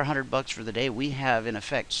we hit our $100 for the day, we have in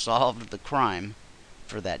effect solved the crime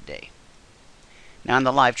for that day. Now in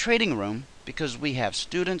the live trading room, because we have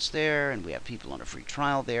students there and we have people on a free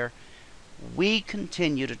trial there, we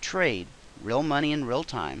continue to trade real money in real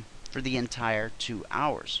time for the entire 2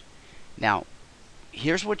 hours. Now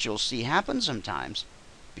here's what you'll see happen sometimes.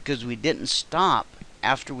 Because we didn't stop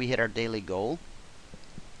after we hit our daily goal,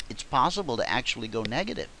 it's possible to actually go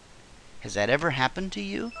negative. Has that ever happened to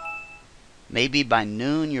you? Maybe by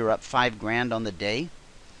noon you're up $5,000 on the day,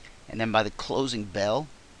 and then by the closing bell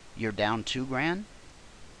you're down $2,000.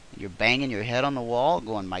 You're banging your head on the wall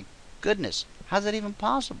going, my goodness, how's that even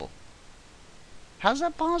possible? How's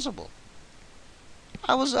that possible?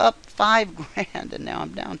 I was up $5,000 and now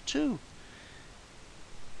I'm down $2,000.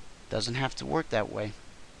 Doesn't have to work that way.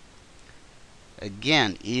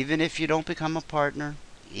 Again, even if you don't become a partner,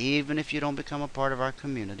 even if you don't become a part of our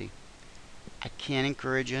community, I can't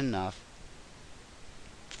encourage you enough.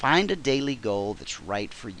 Find a daily goal that's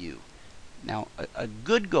right for you. Now, a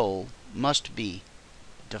good goal must be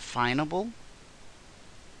definable,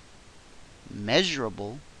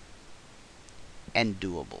 measurable, and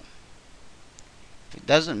doable. If it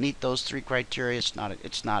doesn't meet those 3 criteria, it's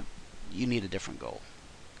not, you need a different goal.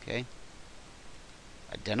 Okay?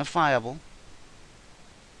 Identifiable,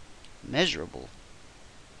 measurable,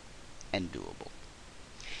 and doable.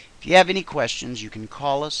 If you have any questions, you can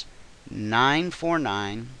call us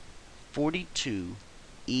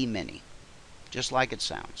 949-42-EMINI. Just like it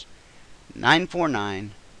sounds.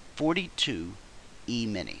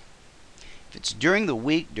 949-42-EMINI. If it's during the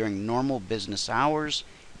week, during normal business hours,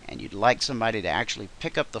 and you'd like somebody to actually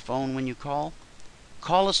pick up the phone when you call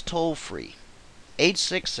us toll free.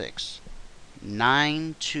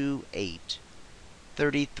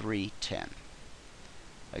 866-928-3310.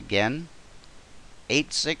 Again,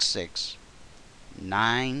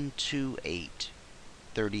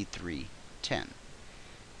 866-928-3310.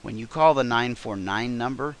 When you call the 949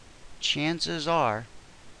 number, chances are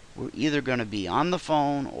we're either going to be on the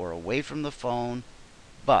phone or away from the phone,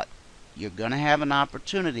 but you're going to have an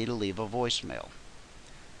opportunity to leave a voicemail.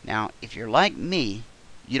 Now, if you're like me,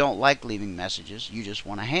 you don't like leaving messages. You just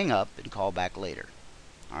want to hang up and call back later.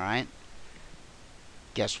 Alright?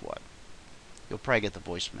 Guess what? You'll probably get the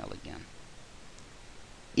voicemail again.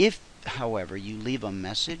 If, however, you leave a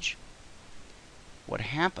message, what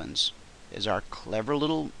happens is our clever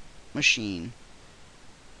little machine,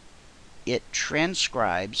 it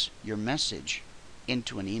transcribes your message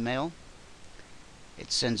into an email.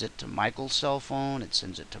 It sends it to Michael's cell phone. It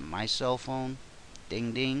sends it to my cell phone.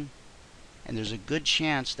 Ding, ding. And there's a good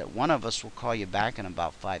chance that one of us will call you back in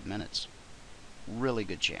about 5 minutes. Really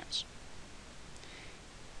good chance.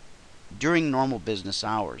 During normal business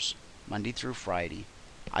hours, Monday through Friday,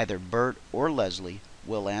 either Bert or Leslie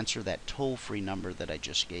will answer that toll-free number that I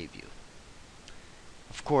just gave you.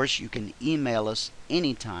 Of course, you can email us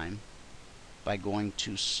anytime by going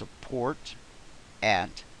to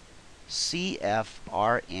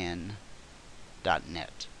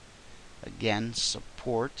support@cfrn.net. Again,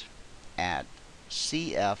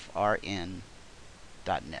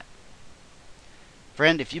 support@cfrn.net.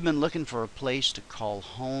 Friend, if you've been looking for a place to call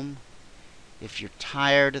home, if you're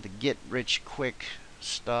tired of the get-rich-quick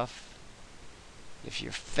stuff, if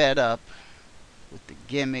you're fed up with the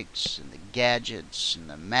gimmicks and the gadgets and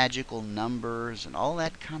the magical numbers and all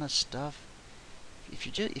that kind of stuff, if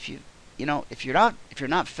you're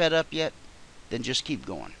not fed up yet, then just keep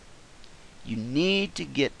going. You need to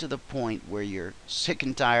get to the point where you're sick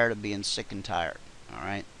and tired of being sick and tired. All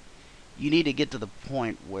right? You need to get to the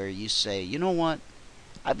point where you say, you know what?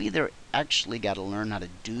 I've either actually got to learn how to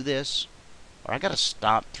do this, or I got to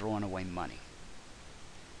stop throwing away money.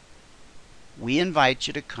 We invite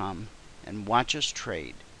you to come and watch us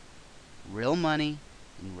trade real money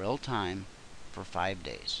in real time for 5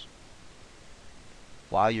 days.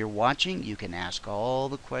 While you're watching, you can ask all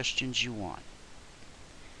the questions you want.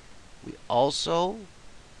 We also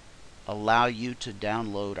allow you to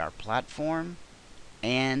download our platform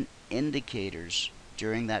and indicators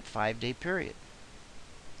during that 5-day period.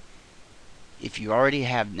 If you already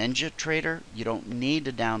have NinjaTrader, you don't need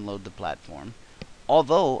to download the platform.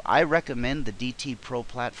 Although I recommend the DT Pro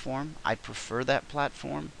platform, I prefer that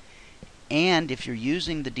platform. And if you're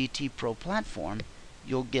using the DT Pro platform,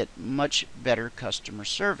 you'll get much better customer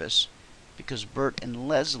service because Bert and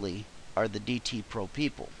Leslie are the DT Pro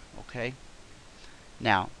people. Okay?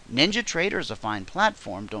 Now, NinjaTrader is a fine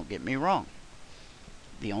platform, don't get me wrong.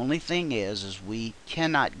 The only thing is we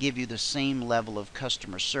cannot give you the same level of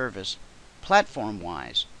customer service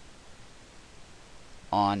platform-wise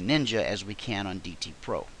on Ninja as we can on DT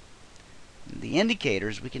Pro. The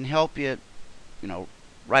indicators, we can help you,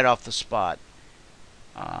 right off the spot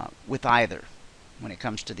with either when it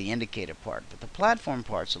comes to the indicator part. But the platform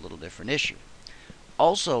part's a little different issue.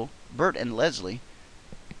 Also, Bert and Leslie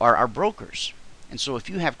are our brokers. And so if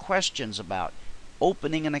you have questions about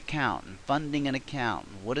opening an account and funding an account,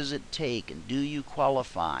 and what does it take, and do you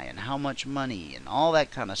qualify, and how much money, and all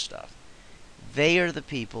that kind of stuff, they are the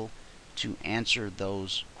people to answer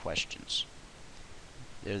those questions.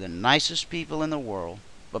 They're the nicest people in the world,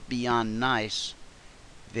 but beyond nice,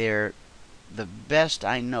 they're the best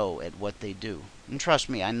I know at what they do. And trust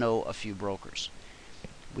me, I know a few brokers.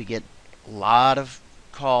 We get a lot of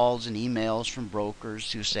calls and emails from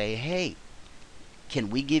brokers who say, hey, can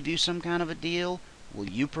we give you some kind of a deal? Will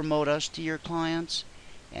you promote us to your clients?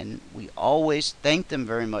 And we always thank them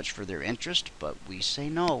very much for their interest, but we say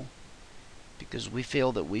no, because we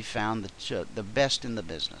feel that we found the best in the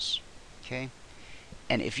business. Okay?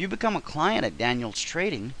 And if you become a client at Daniel's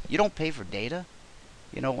Trading, you don't pay for data.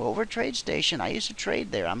 Over at TradeStation, I used to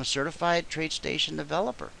trade there. I'm a certified TradeStation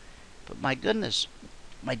developer. But my goodness,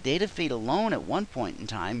 my data feed alone at one point in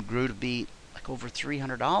time grew to be like over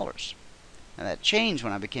 $300. Now that changed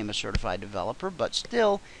when I became a certified developer, but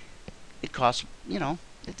still, it costs,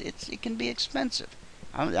 it can be expensive.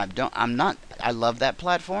 I love that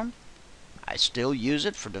platform. I still use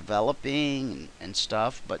it for developing and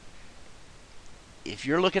stuff, but if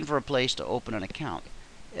you're looking for a place to open an account,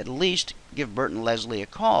 at least give Bert and Leslie a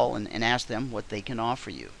call and ask them what they can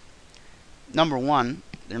offer you. Number one,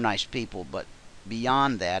 they're nice people, but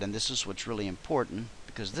beyond that, and this is what's really important,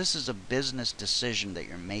 because this is a business decision that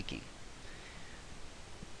you're making.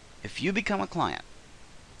 If you become a client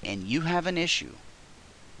and you have an issue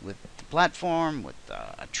with the platform, with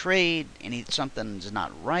a trade, something's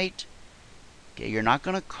not right, okay, you're not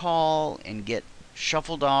going to call and get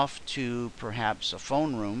shuffled off to perhaps a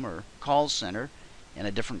phone room or call center in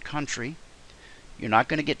a different country. You're not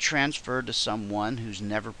going to get transferred to someone who's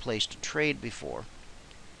never placed a trade before.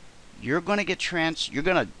 You're going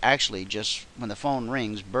to actually just, when the phone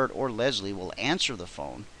rings, Bert or Leslie will answer the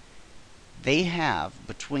phone. They have,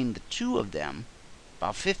 between the two of them,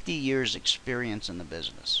 about 50 years experience in the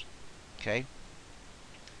business. Okay?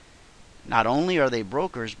 Not only are they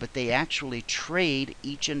brokers, but they actually trade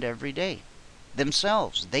each and every day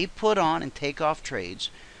themselves. They put on and take off trades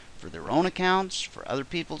for their own accounts, for other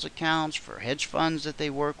people's accounts, for hedge funds that they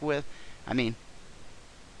work with. I mean,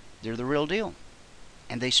 they're the real deal.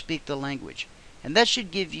 And they speak the language. And that should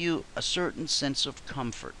give you a certain sense of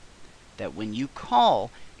comfort that when you call,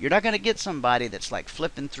 you're not going to get somebody that's like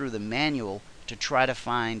flipping through the manual to try to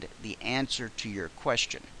find the answer to your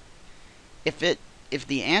question. If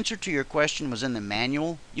the answer to your question was in the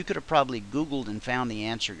manual, you could have probably Googled and found the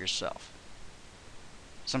answer yourself.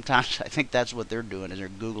 Sometimes I think that's what they're doing, is they're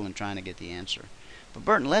Googling trying to get the answer. But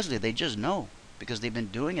Bert and Leslie, they just know because they've been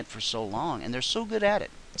doing it for so long and they're so good at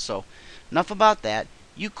it. So enough about that.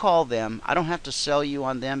 You call them. I don't have to sell you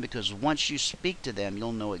on them because once you speak to them,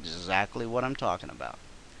 you'll know exactly what I'm talking about.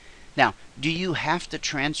 Now, do you have to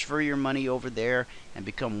transfer your money over there and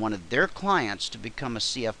become one of their clients to become a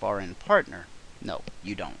CFRN partner? No,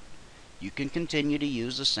 you don't. You can continue to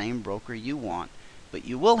use the same broker you want, but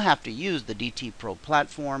you will have to use the DT Pro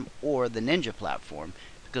platform or the Ninja platform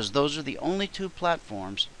because those are the only two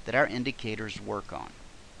platforms that our indicators work on.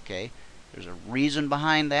 Okay? There's a reason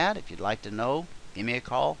behind that. If you'd like to know, give me a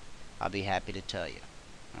call. I'll be happy to tell you.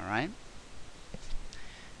 All right?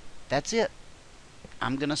 That's it.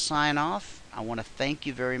 I'm going to sign off. I want to thank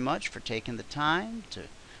you very much for taking the time to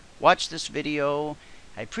watch this video.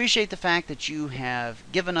 I appreciate the fact that you have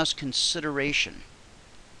given us consideration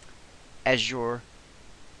as your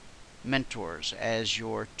mentors, as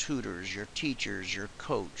your tutors, your teachers, your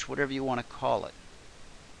coach, whatever you want to call it.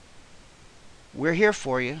 We're here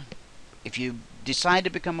for you. If you decide to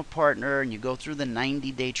become a partner and you go through the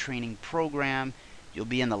 90-day training program, you'll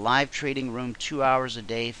be in the live trading room 2 hours a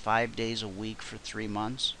day, 5 days a week for 3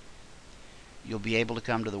 months. You'll be able to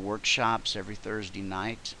come to the workshops every Thursday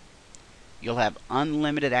night. You'll have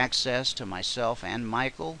unlimited access to myself and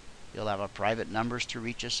Michael. You'll have our private numbers to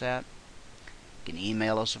reach us at. You can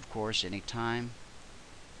email us, of course, anytime.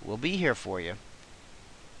 We'll be here for you.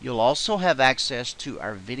 You'll also have access to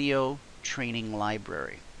our video training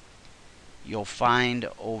library. You'll find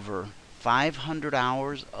over 500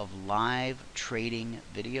 hours of live trading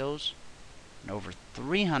videos and over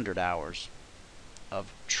 300 hours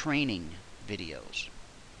of training videos.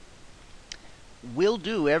 We'll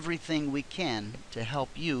do everything we can to help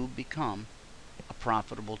you become a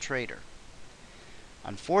profitable trader.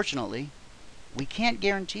 Unfortunately, we can't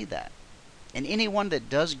guarantee that. And anyone that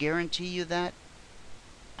does guarantee you that,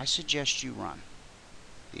 I suggest you run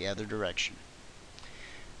the other direction.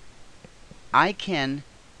 I can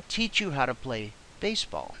teach you how to play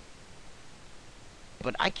baseball,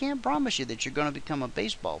 but I can't promise you that you're going to become a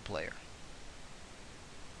baseball player.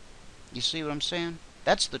 You see what I'm saying?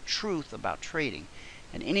 That's the truth about trading.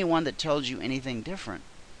 And anyone that tells you anything different,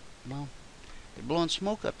 well, they're blowing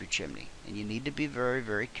smoke up your chimney, and you need to be very,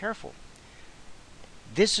 very careful.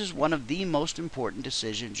 This is one of the most important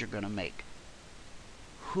decisions you're going to make.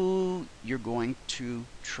 Who you're going to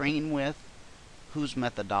train with, whose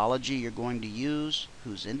methodology you're going to use,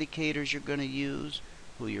 whose indicators you're going to use,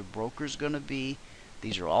 who your broker's going to be.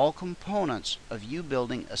 These are all components of you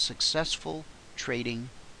building a successful trading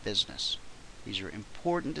business. These are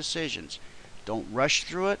important decisions. Don't rush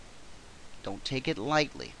through it. Don't take it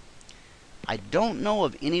lightly. I don't know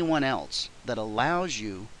of anyone else that allows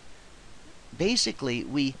you. Basically,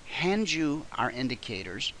 we hand you our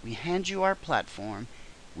indicators, we hand you our platform,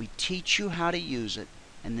 we teach you how to use it,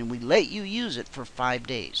 and then we let you use it for 5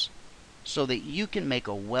 days so that you can make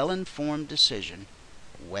a well-informed decision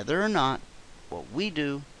whether or not what we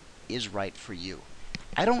do is right for you.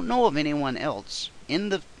 I don't know of anyone else in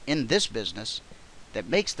this business that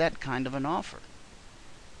makes that kind of an offer.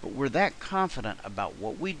 But we're that confident about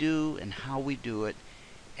what we do and how we do it,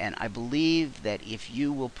 and I believe that if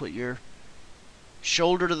you will put your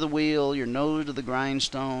shoulder to the wheel, your nose to the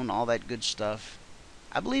grindstone, all that good stuff,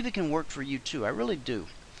 I believe it can work for you too. I really do.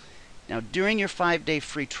 Now, during your 5-day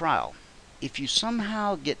free trial, if you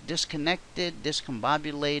somehow get disconnected,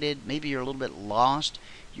 discombobulated, maybe you're a little bit lost,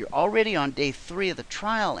 you're already on day 3 of the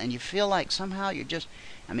trial and you feel like somehow you're just,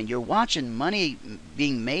 you're watching money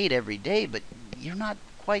being made every day, but you're not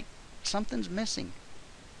quite, something's missing.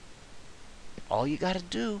 All you got to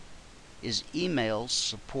do is email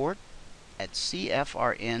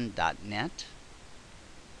support@cfrn.net,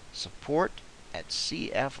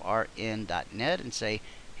 support@cfrn.net, and say,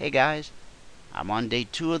 hey guys, I'm on day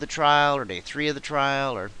 2 of the trial, or day 3 of the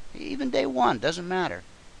trial, or even day 1, doesn't matter.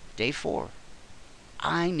 Day 4,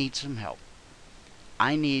 I need some help.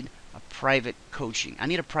 I need a private coaching. I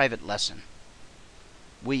need a private lesson.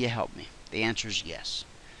 Will you help me? The answer is yes.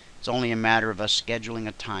 It's only a matter of us scheduling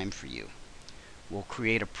a time for you. We'll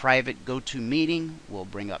create a private go-to meeting. We'll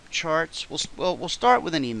bring up charts. We'll start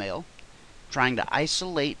with an email, trying to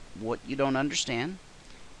isolate what you don't understand.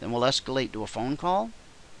 Then we'll escalate to a phone call.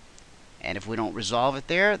 And if we don't resolve it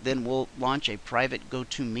there, then we'll launch a private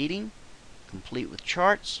go-to meeting, complete with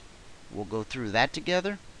charts. We'll go through that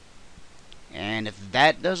together. And if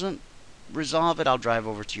that doesn't resolve it, I'll drive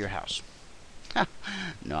over to your house.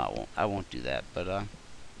 No, I won't. I won't do that. But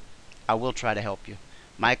I will try to help you.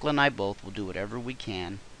 Michael and I both will do whatever we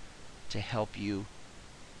can to help you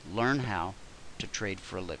learn how to trade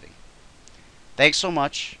for a living. Thanks so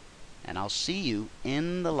much, and I'll see you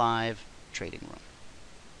in the live trading room.